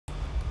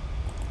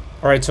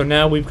All right, so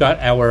now we've got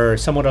our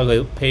somewhat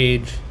ugly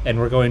page, and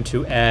we're going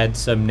to add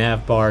some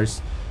nav bars.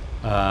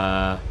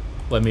 Let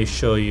me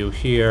show you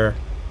here.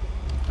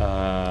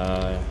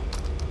 Hold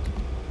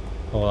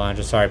on,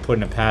 just sorry,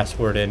 putting a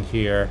password in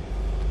here,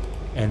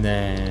 and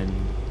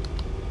then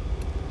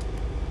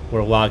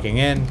we're logging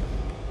in.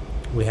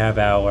 We have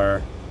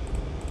our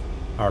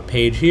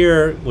page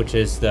here, which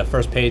is the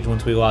first page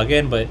once we log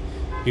in, but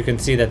you can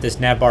see that this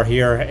nav bar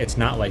here, it's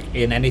not like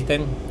in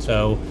anything.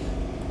 So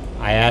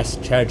I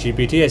asked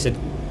ChatGPT, I said,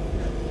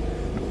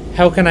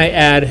 how can I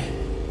add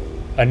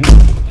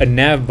a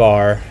nav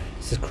bar?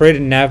 It says create a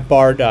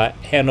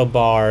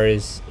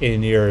navbar.handlebars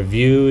in your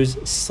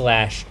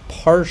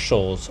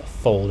views/partials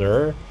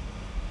folder.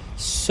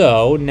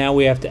 So now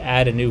we have to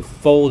add a new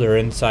folder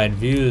inside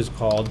views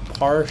called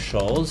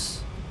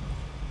partials.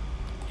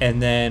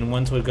 And then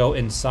once we go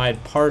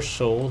inside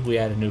partials, we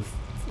add a new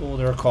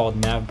folder called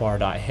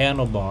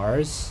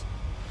navbar.handlebars.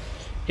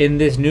 In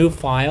this new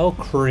file,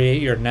 create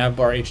your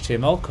navbar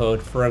HTML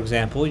code. For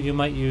example, you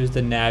might use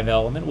the nav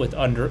element with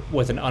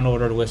an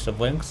unordered list of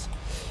links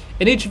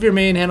in each of your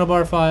main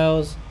handlebar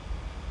files.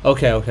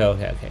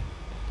 Okay.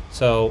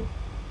 So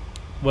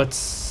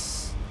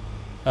let's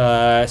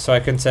so I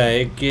can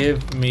say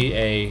give me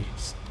a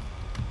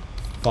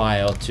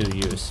file to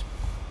use.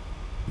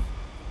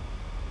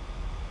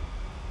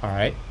 All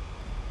right,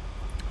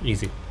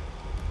 easy.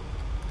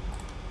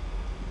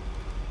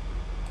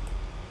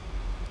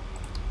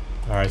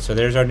 All right, so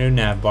there's our new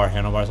nav bar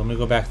handlebars. Let me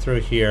go back through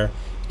here.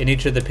 In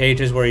each of the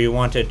pages where you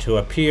want it to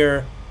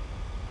appear,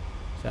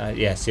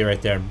 yeah, see right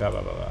there, blah,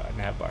 blah, blah, blah,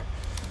 nav bar.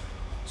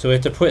 So we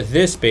have to put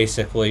this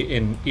basically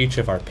in each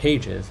of our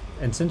pages.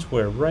 And since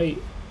we're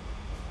right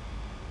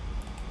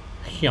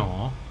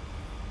here,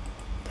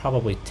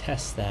 probably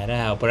test that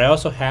out. But I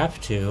also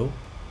have to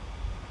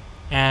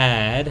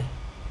add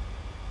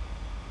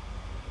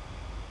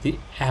the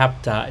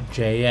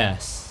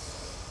app.js.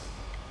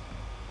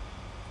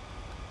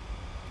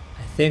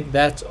 I think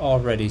that's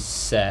already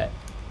set.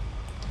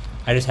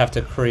 I just have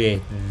to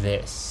create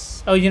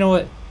this. Oh, you know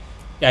what?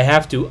 I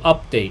have to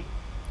update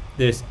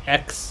this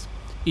exphbs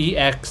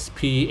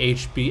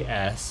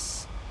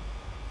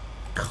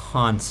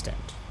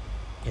constant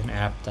in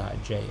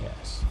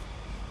app.js.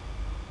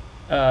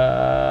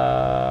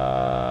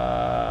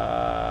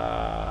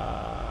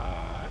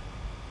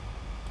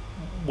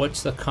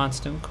 What's the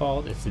constant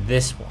called? It's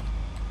this one.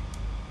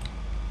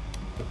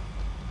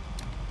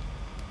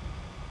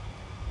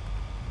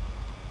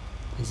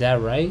 Is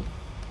that right?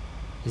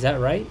 Is that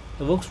right?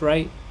 It looks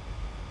right.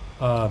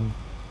 And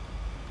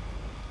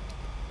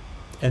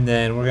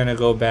then we're gonna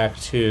go back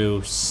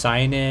to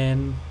sign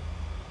in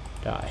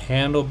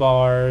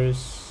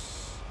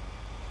handlebars,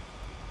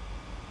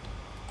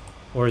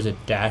 or is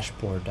it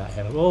dashboard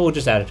handlebars? Oh, we'll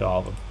just add it to all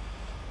of them.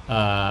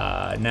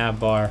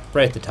 Navbar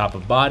right at the top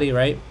of body,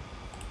 right?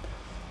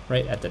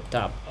 Right at the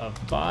top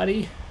of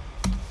body.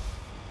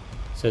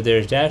 So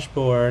there's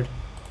dashboard.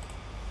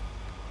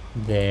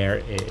 There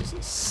is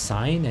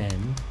sign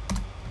in.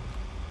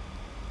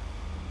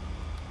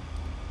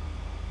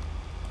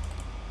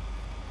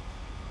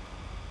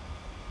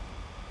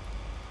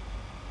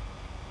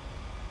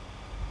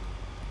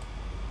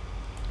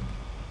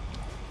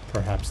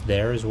 Perhaps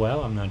there as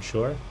well, I'm not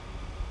sure.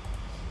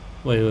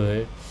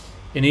 Wait.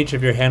 In each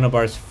of your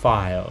handlebars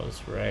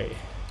files, right?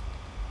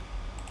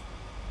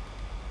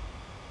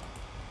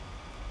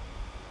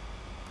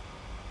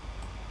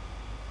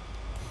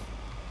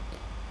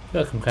 I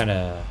feel like I'm kind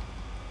of...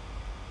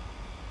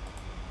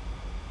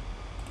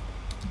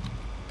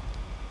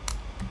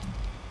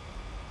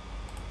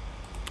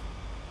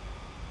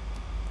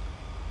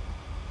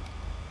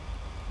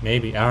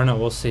 Maybe, I don't know,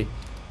 we'll see.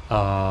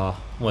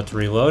 Let's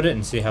reload it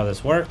and see how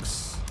this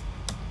works.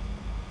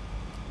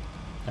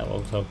 That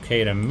looks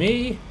okay to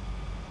me.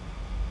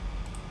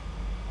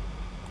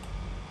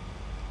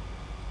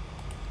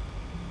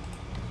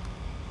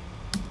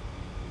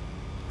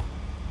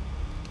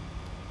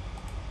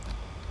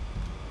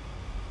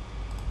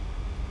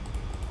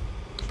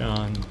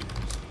 John.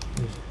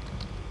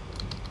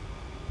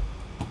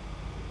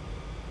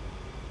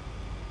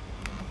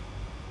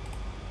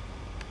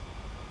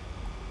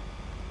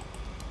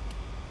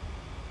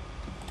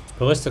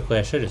 Realistically,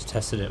 I should have just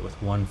tested it with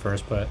one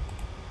first, but...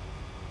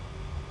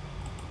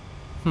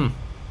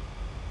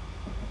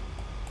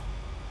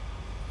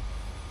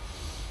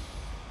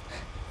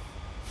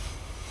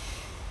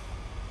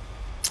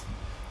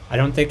 I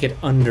don't think it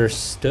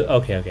understood...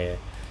 Okay.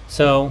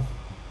 So...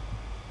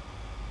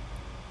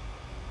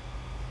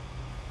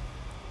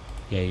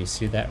 Yeah, you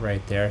see that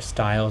right there,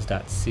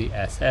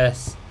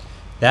 styles.css.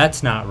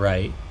 That's not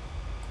right.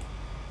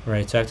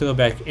 Right, so I have to go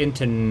back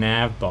into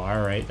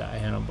navbar, right, the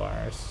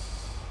handlebars.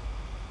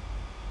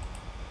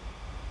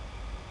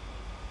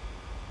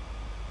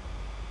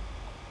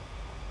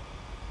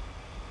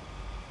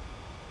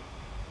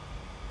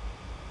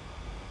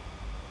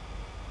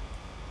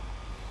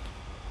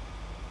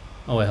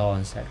 Oh wait, hold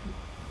on a second.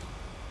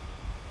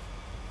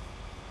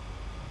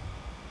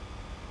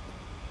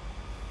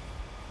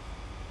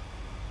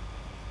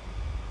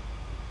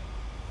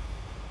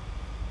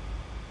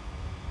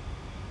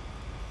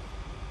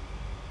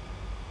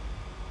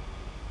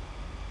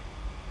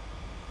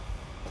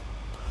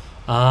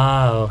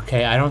 Ah,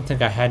 okay. I don't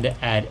think I had to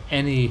add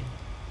any.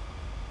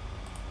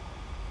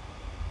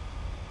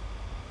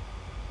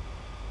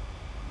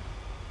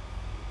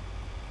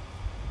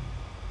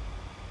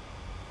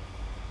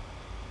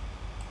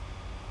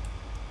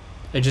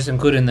 I just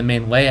included in the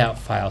main layout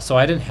file, so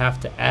I didn't have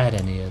to add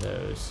any of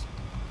those.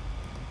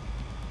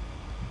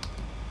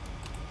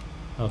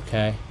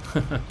 Okay.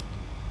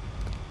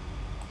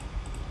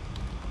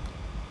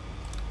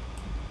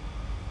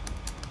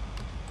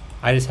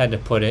 I just had to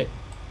put it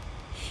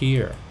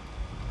here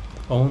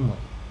only.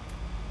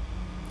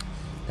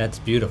 That's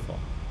beautiful.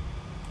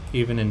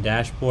 Even in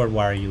dashboard,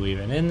 why are you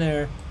even in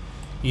there?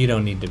 You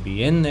don't need to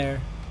be in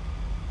there.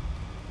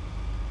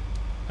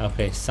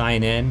 Okay,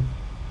 sign in.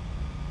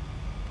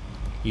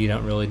 You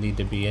don't really need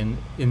to be in.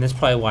 And that's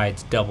probably why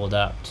it's doubled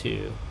up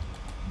too.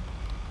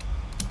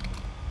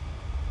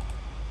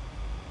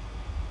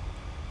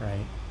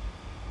 Right.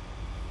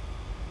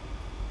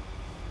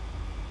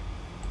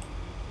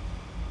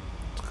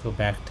 Let's go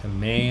back to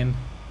main.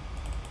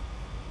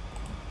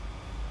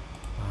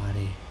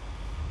 Body.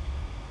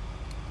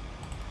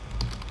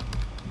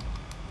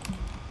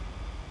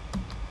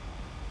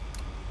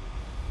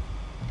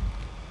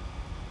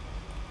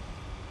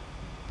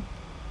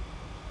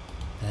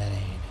 That ain't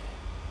it.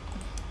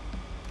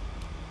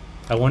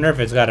 I wonder if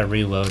it's got to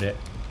reload it.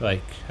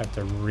 Like, have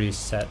to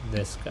reset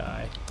this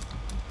guy.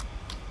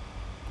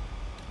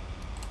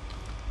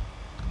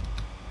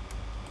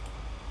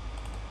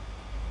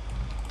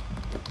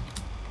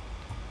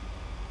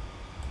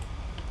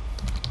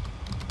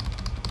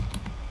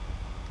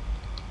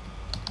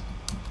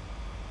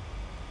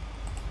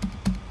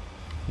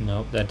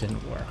 Nope, that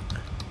didn't work.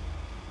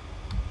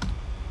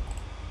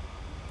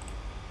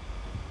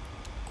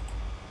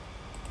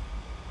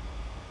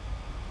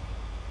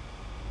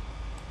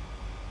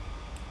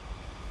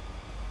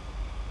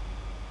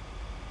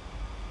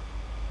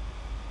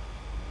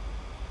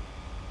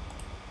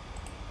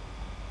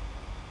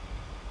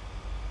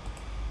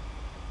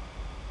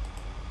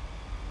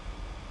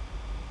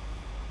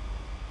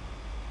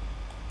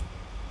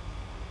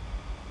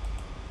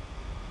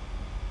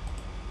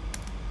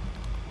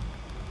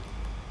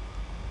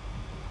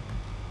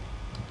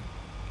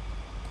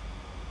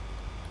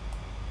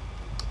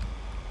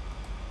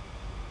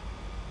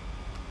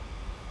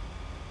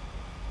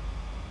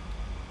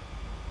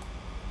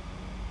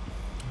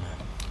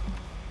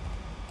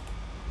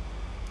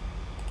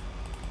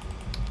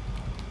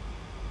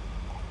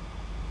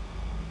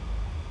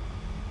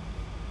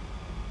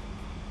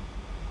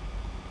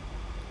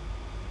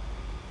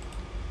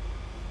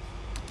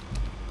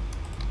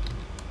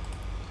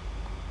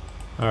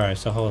 Alright,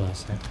 so hold on a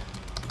sec.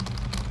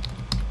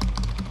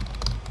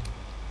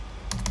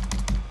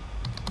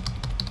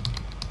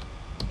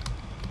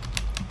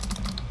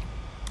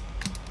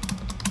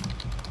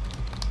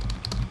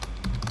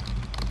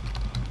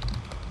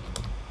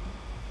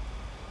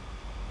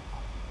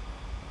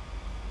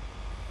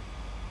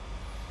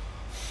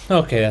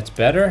 Okay, that's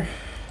better.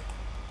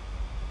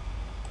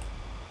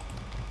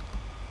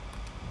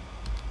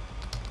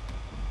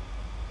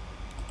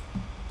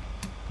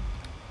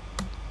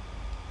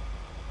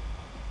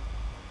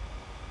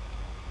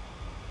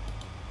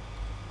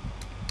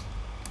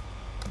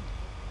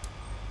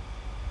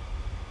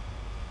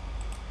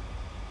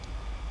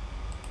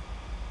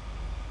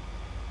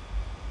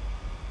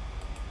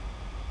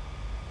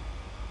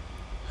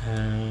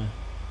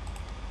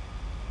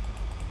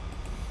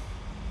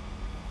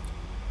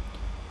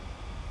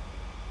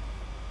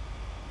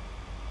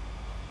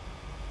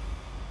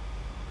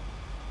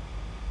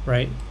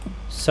 Right,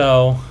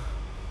 so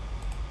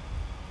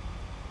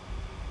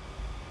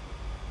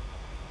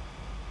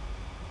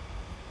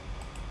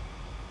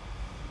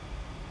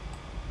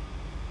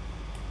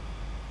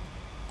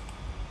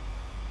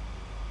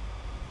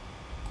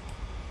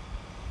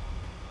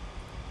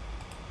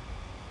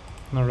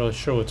I'm not really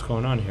sure what's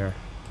going on here.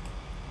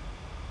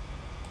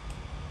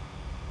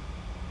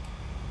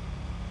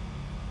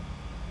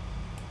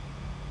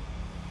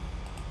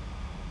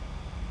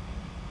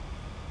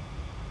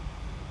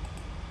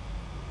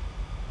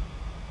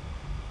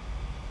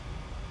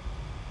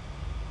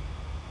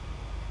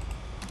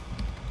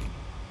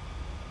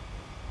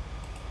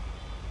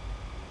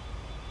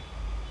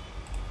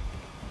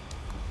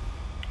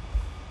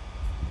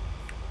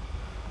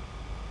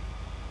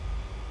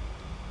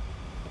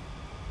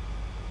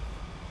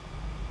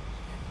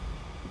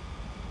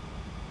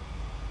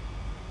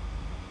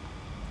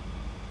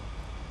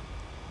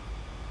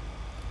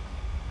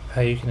 How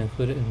you can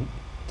include it in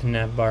the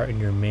navbar in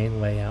your main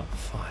layout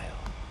file.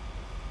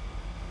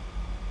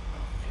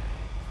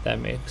 Okay, that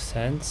makes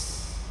sense.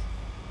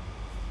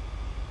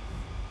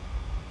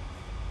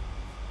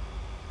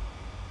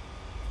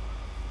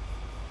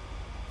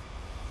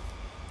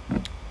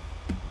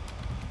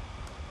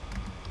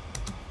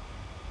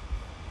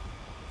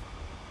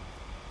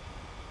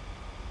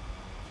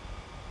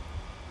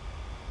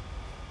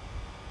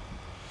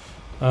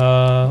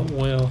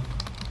 Well,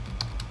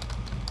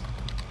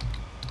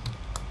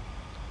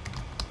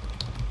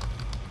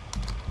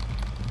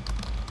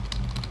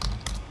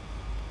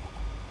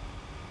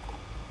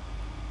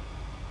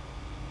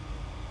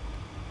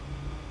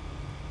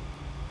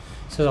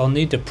 So I'll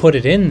need to put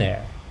it in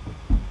there.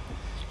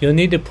 You'll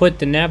need to put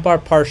the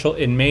navbar partial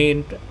in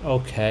main.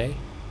 Okay.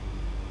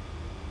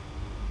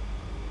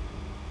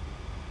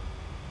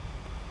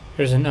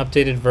 Here's an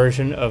updated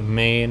version of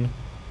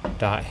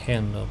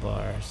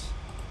main.handlebars.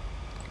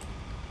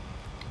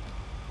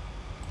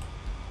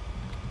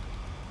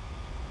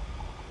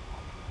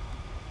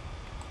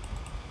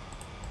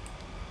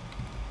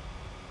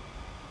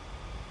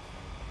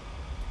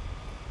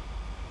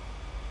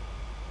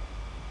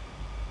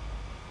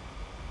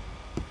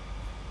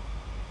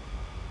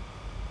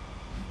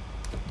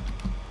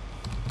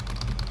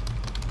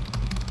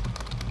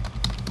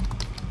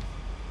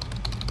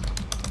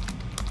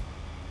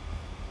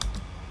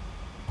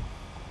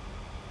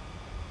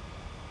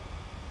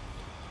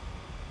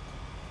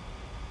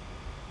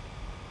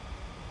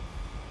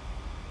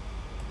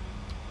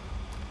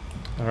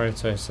 Alright,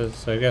 so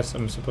I guess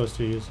I'm supposed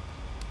to use